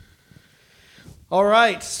All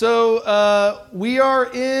right, so we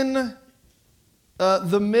are in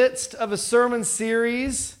the midst of a sermon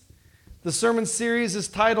series. The sermon series is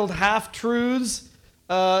titled Half-Truths.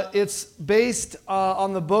 It's based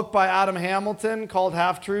on the book by Adam Hamilton called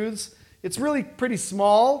Half-Truths. It's really pretty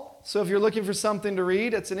small, so if you're looking for something to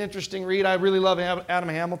read, it's an interesting read. I really love Adam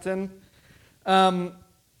Hamilton.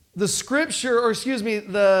 The scripture, or excuse me,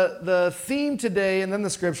 the theme today and then the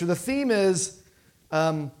scripture, the theme is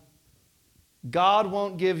God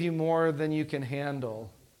won't give you more than you can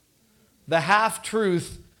handle. The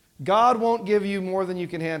half-truth, God won't give you more than you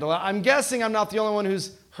can handle. I'm guessing I'm not the only one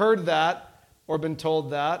who's heard that or been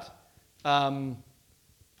told that.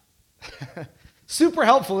 Super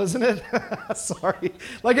helpful, isn't it? Sorry.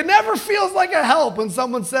 Like, it never feels like a help when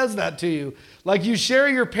someone says that to you. Like, you share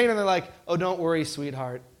your pain and they're like, oh, don't worry,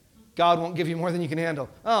 sweetheart. God won't give you more than you can handle.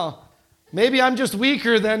 Oh, maybe I'm just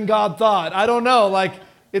weaker than God thought. I don't know. Like,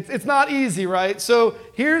 it's not easy, right? So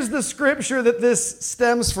here's the scripture that this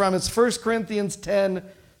stems from. It's 1 Corinthians 10,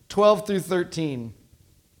 12 through 13.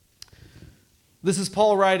 This is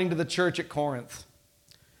Paul writing to the church at Corinth.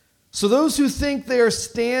 So those who think they are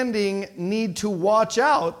standing need to watch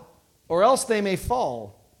out, or else they may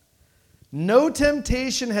fall. No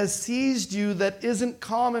temptation has seized you that isn't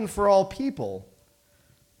common for all people.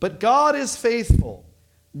 But God is faithful.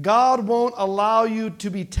 God won't allow you to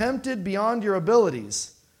be tempted beyond your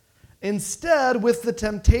abilities. Instead, with the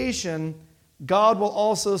temptation, God will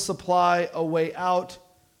also supply a way out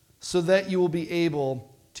so that you will be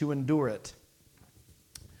able to endure it.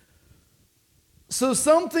 So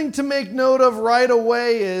something to make note of right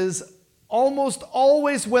away is almost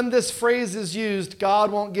always when this phrase is used,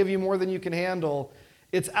 God won't give you more than you can handle,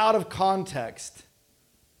 it's out of context,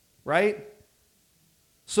 right?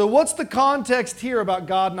 So what's the context here about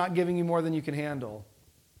God not giving you more than you can handle?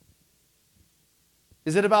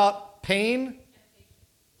 Is it about pain?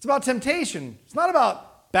 It's about temptation. It's not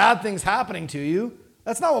about bad things happening to you.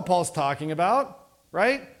 That's not what Paul's talking about,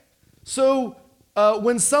 right? So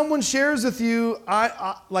when someone shares with you,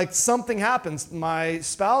 like something happens, my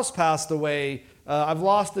spouse passed away, I've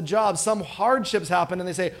lost a job, some hardships happen, and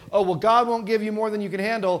they say, oh, well, God won't give you more than you can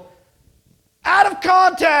handle. Out of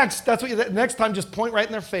context! That's what next time, just point right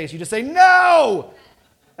in their face. You just say, no!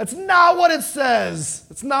 That's not what it says.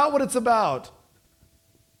 It's not what it's about.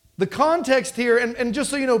 The context here, and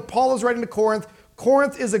just so you know, Paul is writing to Corinth.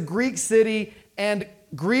 Corinth is a Greek city, and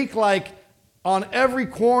Greek, like, on every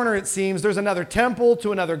corner, it seems, there's another temple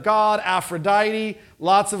to another god, Aphrodite,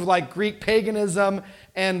 lots of, like, Greek paganism,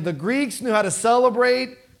 and the Greeks knew how to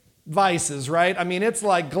celebrate vices, right? I mean, it's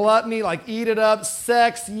like gluttony, like eat it up,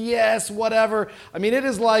 sex, yes, whatever. I mean, it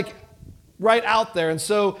is like right out there. And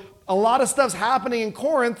so a lot of stuff's happening in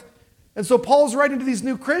Corinth. And so Paul's writing to these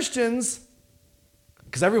new Christians,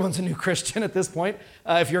 because everyone's a new Christian at this point,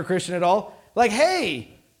 if you're a Christian at all. Like,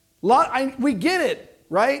 hey, we get it,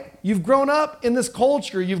 right? You've grown up in this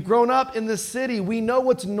culture. You've grown up in this city. We know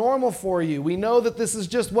what's normal for you. We know that this is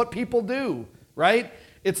just what people do, right?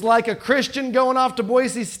 It's like a Christian going off to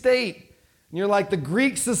Boise State. And you're like the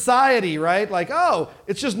Greek society, right? Like, oh,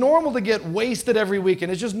 it's just normal to get wasted every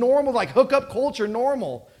weekend. It's just normal, like hookup culture,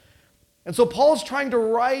 normal. And so Paul's trying to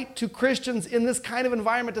write to Christians in this kind of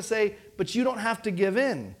environment to say, but you don't have to give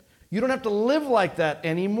in. You don't have to live like that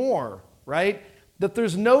anymore, right? That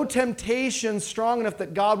there's no temptation strong enough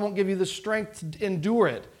that God won't give you the strength to endure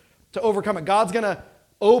it, to overcome it. God's going to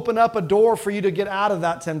open up a door for you to get out of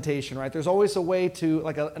that temptation, right? There's always a way to,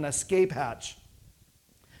 like an escape hatch.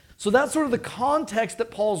 So that's sort of the context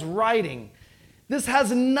that Paul's writing. This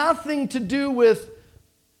has nothing to do with,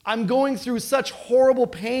 I'm going through such horrible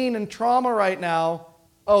pain and trauma right now.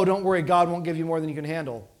 Oh, don't worry, God won't give you more than you can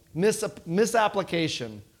handle.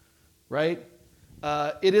 Misapplication, right?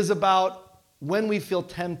 It is about when we feel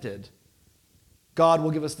tempted, God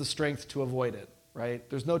will give us the strength to avoid it. Right?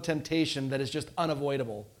 There's no temptation that is just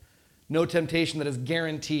unavoidable. No temptation that is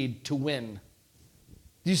guaranteed to win.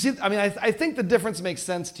 Do you see? I mean, I think the difference makes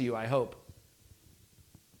sense to you, I hope.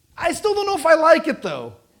 I still don't know if I like it,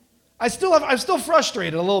 though. I'm still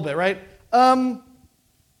frustrated a little bit, right? The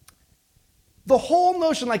whole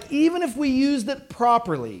notion, like, even if we used it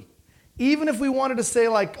properly, even if we wanted to say,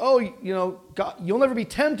 like, oh, you know, God, you'll never be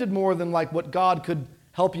tempted more than, like, what God could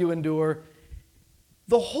help you endure,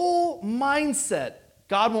 the whole mindset,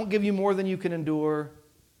 God won't give you more than you can endure,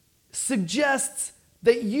 suggests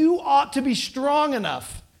that you ought to be strong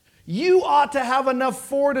enough. You ought to have enough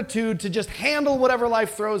fortitude to just handle whatever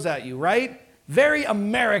life throws at you, right? Very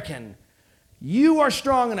American. You are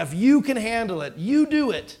strong enough. You can handle it. You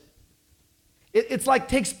do it. It's like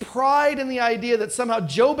takes pride in the idea that somehow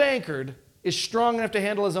Joe Bankard, is strong enough to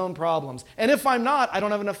handle his own problems. And if I'm not, I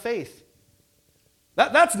don't have enough faith.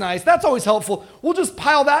 That's nice. That's always helpful. We'll just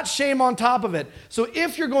pile that shame on top of it. So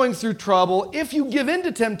if you're going through trouble, if you give in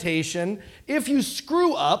to temptation, if you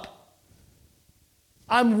screw up,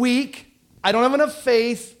 I'm weak, I don't have enough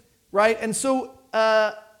faith, right? And so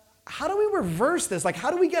how do we reverse this? Like, how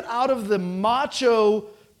do we get out of the macho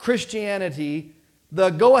Christianity, the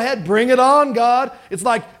go ahead, bring it on, God? It's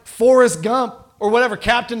like Forrest Gump or whatever,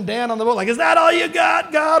 Captain Dan on the boat. Like, is that all you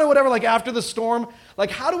got, God? Or whatever, like after the storm. Like,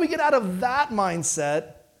 how do we get out of that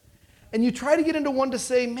mindset? And you try to get into one to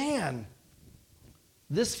say, man,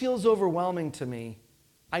 this feels overwhelming to me.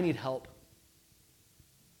 I need help.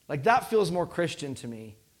 Like, that feels more Christian to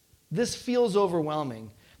me. This feels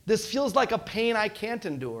overwhelming. This feels like a pain I can't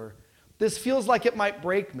endure. This feels like it might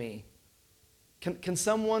break me. Can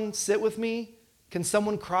someone sit with me? Can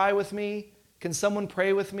someone cry with me? Can someone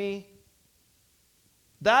pray with me?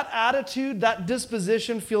 That attitude, that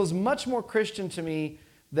disposition feels much more Christian to me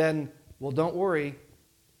than, well, don't worry,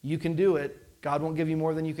 you can do it. God won't give you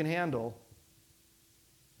more than you can handle.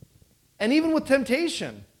 And even with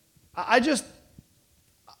temptation,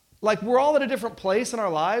 like, we're all at a different place in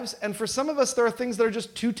our lives, and for some of us, there are things that are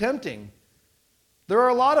just too tempting. There are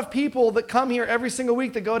a lot of people that come here every single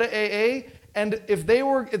week that go to AA, and if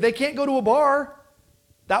they can't go to a bar,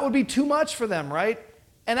 that would be too much for them, right?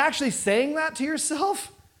 And actually saying that to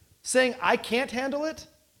yourself, saying, I can't handle it,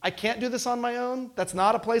 I can't do this on my own, that's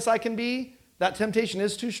not a place I can be, that temptation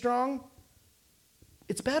is too strong,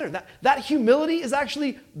 it's better. That humility is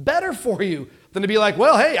actually better for you than to be like,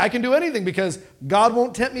 well, hey, I can do anything because God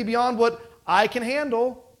won't tempt me beyond what I can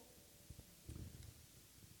handle.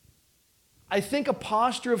 I think a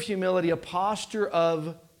posture of humility, a posture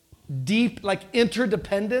of deep, like,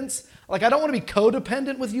 interdependence. Like, I don't want to be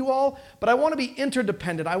codependent with you all, but I want to be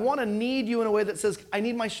interdependent. I want to need you in a way that says, I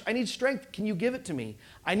need strength. Can you give it to me?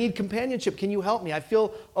 I need companionship. Can you help me? I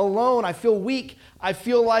feel alone. I feel weak. I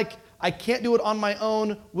feel like I can't do it on my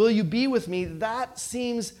own. Will you be with me? That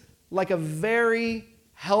seems like a very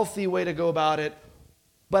healthy way to go about it.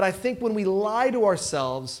 But I think when we lie to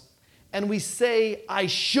ourselves and we say, I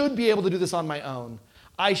should be able to do this on my own,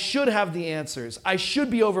 I should have the answers, I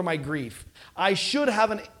should be over my grief, I should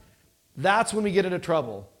have that's when we get into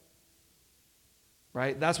trouble,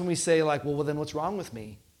 right? That's when we say, like, well, then what's wrong with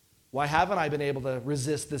me? Why haven't I been able to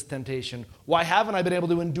resist this temptation? Why haven't I been able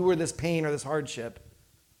to endure this pain or this hardship?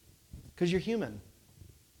 Because you're human.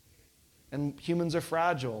 And humans are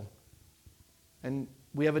fragile. And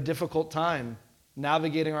we have a difficult time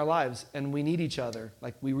navigating our lives. And we need each other.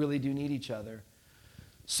 Like, we really do need each other.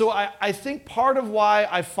 So I think part of why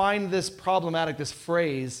I find this problematic, this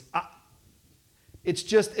phrase, it's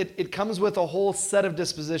just, it comes with a whole set of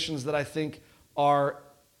dispositions that I think are,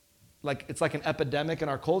 like, it's like an epidemic in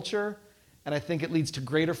our culture. And I think it leads to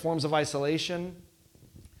greater forms of isolation.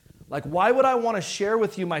 Like, why would I want to share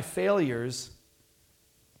with you my failures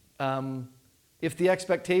if the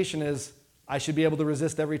expectation is I should be able to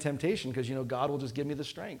resist every temptation because, God will just give me the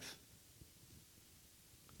strength?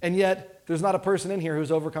 And yet, there's not a person in here who's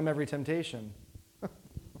overcome every temptation.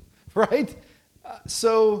 Right?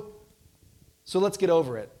 So let's get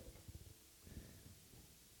over it.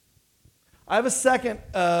 I have a second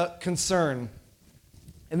concern.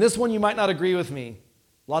 And this one you might not agree with me.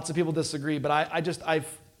 Lots of people disagree, but I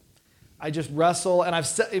just wrestle, and I've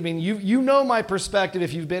said, you know my perspective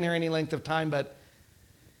if you've been here any length of time, but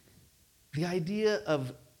the idea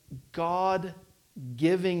of God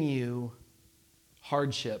giving you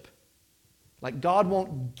hardship, like God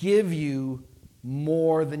won't give you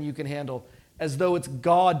more than you can handle, as though it's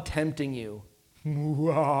God tempting you.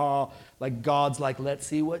 Like God's like, let's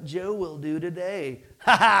see what Joe will do today.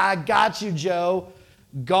 Ha ha, got you, Joe.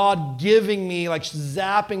 God giving me, like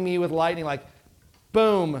zapping me with lightning, like,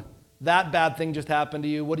 boom, that bad thing just happened to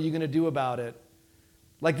you. What are you going to do about it?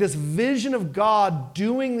 Like this vision of God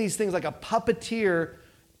doing these things like a puppeteer,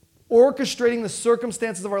 orchestrating the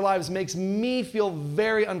circumstances of our lives makes me feel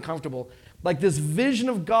very uncomfortable. Like this vision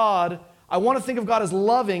of God, I want to think of God as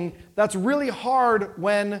loving. That's really hard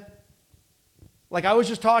when, like I was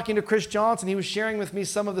just talking to Chris Johnson. He was sharing with me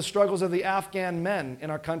some of the struggles of the Afghan men in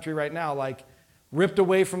our country right now, like ripped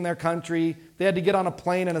away from their country. They had to get on a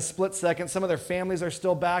plane in a split second. Some of their families are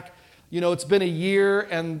still back. It's been a year,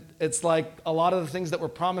 and it's like a lot of the things that were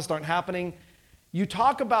promised aren't happening. You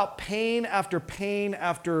talk about pain after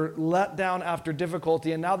letdown after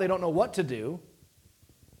difficulty, and now they don't know what to do.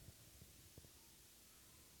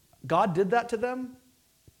 God did that to them?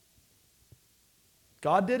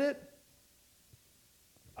 God did it?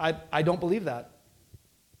 I don't believe that.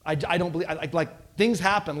 I don't believe, like things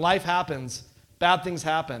happen, life happens, bad things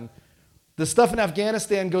happen. The stuff in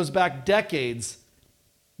Afghanistan goes back decades.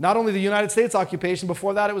 Not only the United States occupation,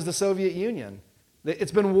 before that it was the Soviet Union.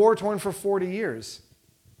 It's been war-torn for 40 years.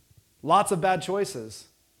 Lots of bad choices.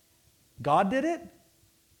 God did it?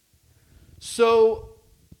 So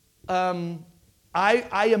I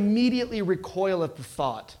immediately recoil at the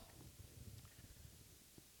thought.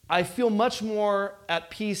 I feel much more at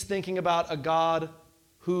peace thinking about a God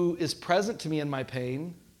who is present to me in my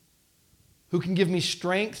pain, who can give me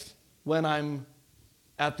strength when I'm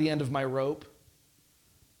at the end of my rope.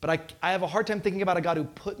 But I have a hard time thinking about a God who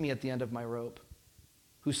put me at the end of my rope,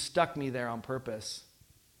 who stuck me there on purpose.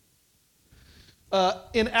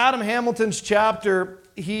 In Adam Hamilton's chapter,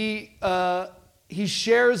 he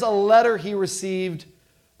shares a letter he received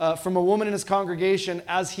from a woman in his congregation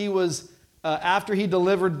as he was, after he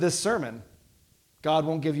delivered this sermon. God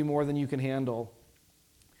won't give you more than you can handle.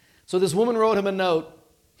 So this woman wrote him a note.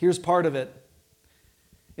 Here's part of it.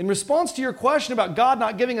 In response to your question about God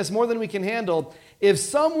not giving us more than we can handle, if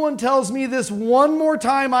someone tells me this one more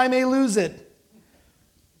time, I may lose it.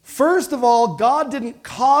 First of all, God didn't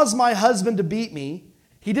cause my husband to beat me.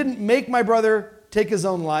 He didn't make my brother take his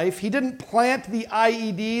own life. He didn't plant the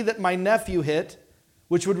IED that my nephew hit,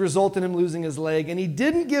 which would result in him losing his leg. And he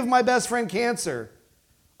didn't give my best friend cancer.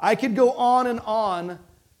 I could go on,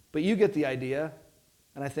 but you get the idea.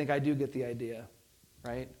 And I think I do get the idea,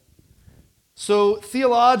 right? So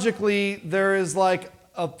theologically, there is like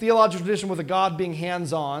a theological tradition with a God being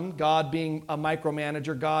hands-on, God being a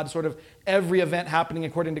micromanager, God sort of every event happening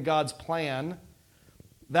according to God's plan.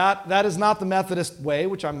 That is not the Methodist way,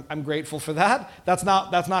 which I'm grateful for that. That's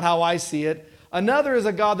not how I see it. Another is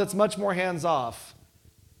a God that's much more hands-off,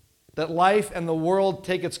 that life and the world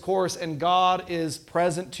take its course, and God is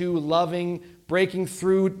present to, loving, breaking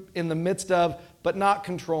through in the midst of, but not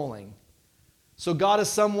controlling. So God is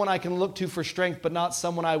someone I can look to for strength, but not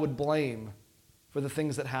someone I would blame for the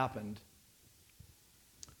things that happened.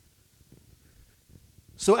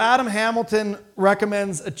 So Adam Hamilton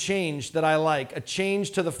recommends a change that I like, a change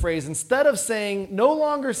to the phrase. Instead of no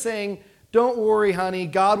longer saying, don't worry, honey,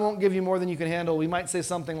 God won't give you more than you can handle, we might say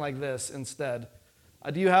something like this instead.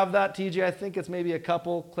 Do you have that, TJ? I think it's maybe a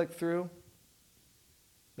couple click through.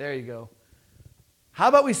 There you go. How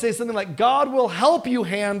about we say something like, God will help you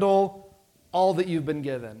handle all that you've been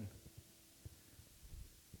given.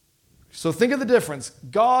 So think of the difference.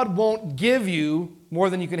 God won't give you more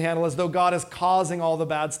than you can handle, as though God is causing all the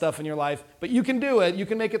bad stuff in your life, but you can do it, you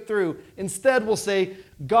can make it through. Instead, we'll say,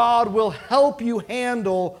 God will help you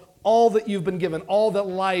handle all that you've been given, all that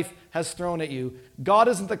life has thrown at you. God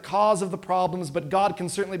isn't the cause of the problems, but God can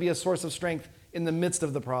certainly be a source of strength in the midst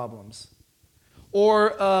of the problems.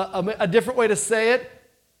 Or a different way to say it,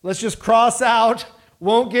 let's just cross out,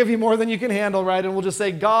 won't give you more than you can handle, right? And we'll just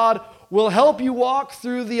say, God will help you walk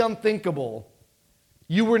through the unthinkable.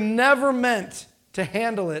 You were never meant to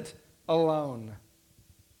handle it alone.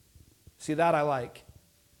 See, that I like.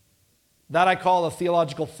 That I call a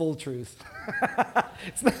theological full truth.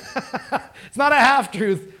 It's not a half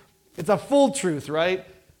truth, it's a full truth, right?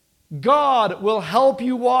 God will help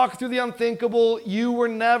you walk through the unthinkable. You were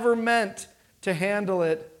never meant to handle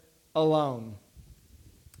it alone.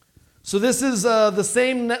 So this is the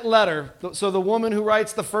same letter. So the woman who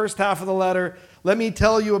writes the first half of the letter, let me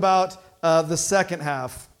tell you about the second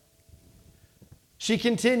half. She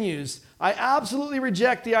continues, I absolutely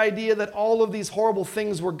reject the idea that all of these horrible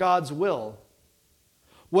things were God's will.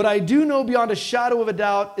 What I do know beyond a shadow of a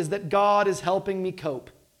doubt is that God is helping me cope.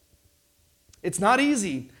 It's not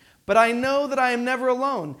easy, but I know that I am never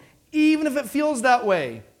alone, even if it feels that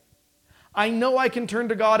way. I know I can turn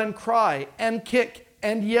to God and cry and kick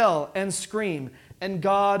and yell and scream, and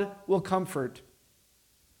God will comfort.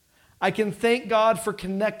 I can thank God for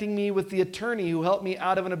connecting me with the attorney who helped me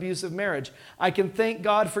out of an abusive marriage. I can thank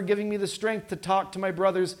God for giving me the strength to talk through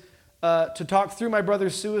my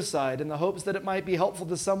brother's suicide in the hopes that it might be helpful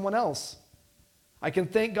to someone else. I can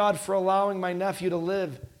thank God for allowing my nephew to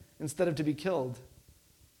live instead of to be killed.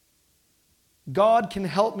 God can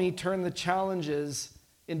help me turn the challenges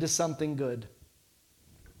into something good.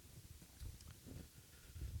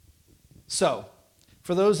 So,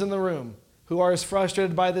 for those in the room who are as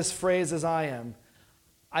frustrated by this phrase as I am,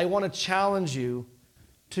 I want to challenge you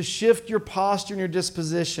to shift your posture and your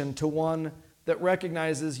disposition to one that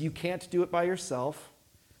recognizes you can't do it by yourself,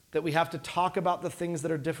 that we have to talk about the things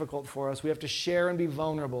that are difficult for us. We have to share and be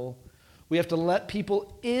vulnerable. We have to let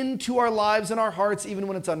people into our lives and our hearts even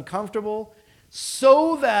when it's uncomfortable,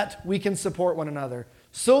 so that we can support one another.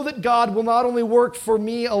 So that God will not only work for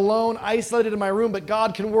me alone, isolated in my room, but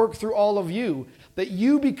God can work through all of you. That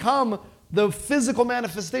you become the physical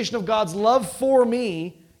manifestation of God's love for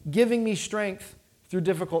me giving me strength through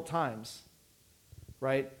difficult times,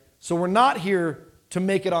 right? So we're not here to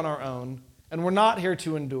make it on our own, and we're not here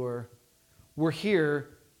to endure. We're here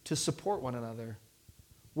to support one another.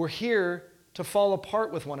 We're here to fall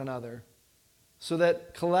apart with one another so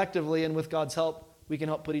that collectively and with God's help, we can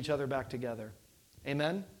help put each other back together.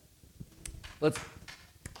 Amen?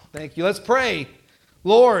 Thank you. Let's pray.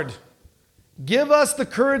 Lord, give us the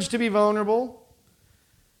courage to be vulnerable.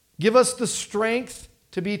 Give us the strength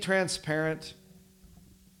to be transparent.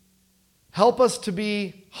 Help us to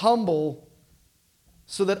be humble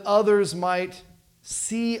so that others might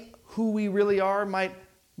see who we really are,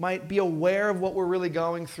 might be aware of what we're really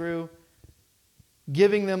going through,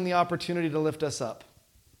 giving them the opportunity to lift us up,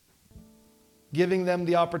 giving them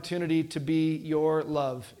the opportunity to be your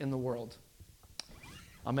love in the world.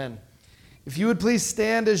 Amen. If you would please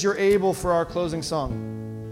stand as you're able for our closing song.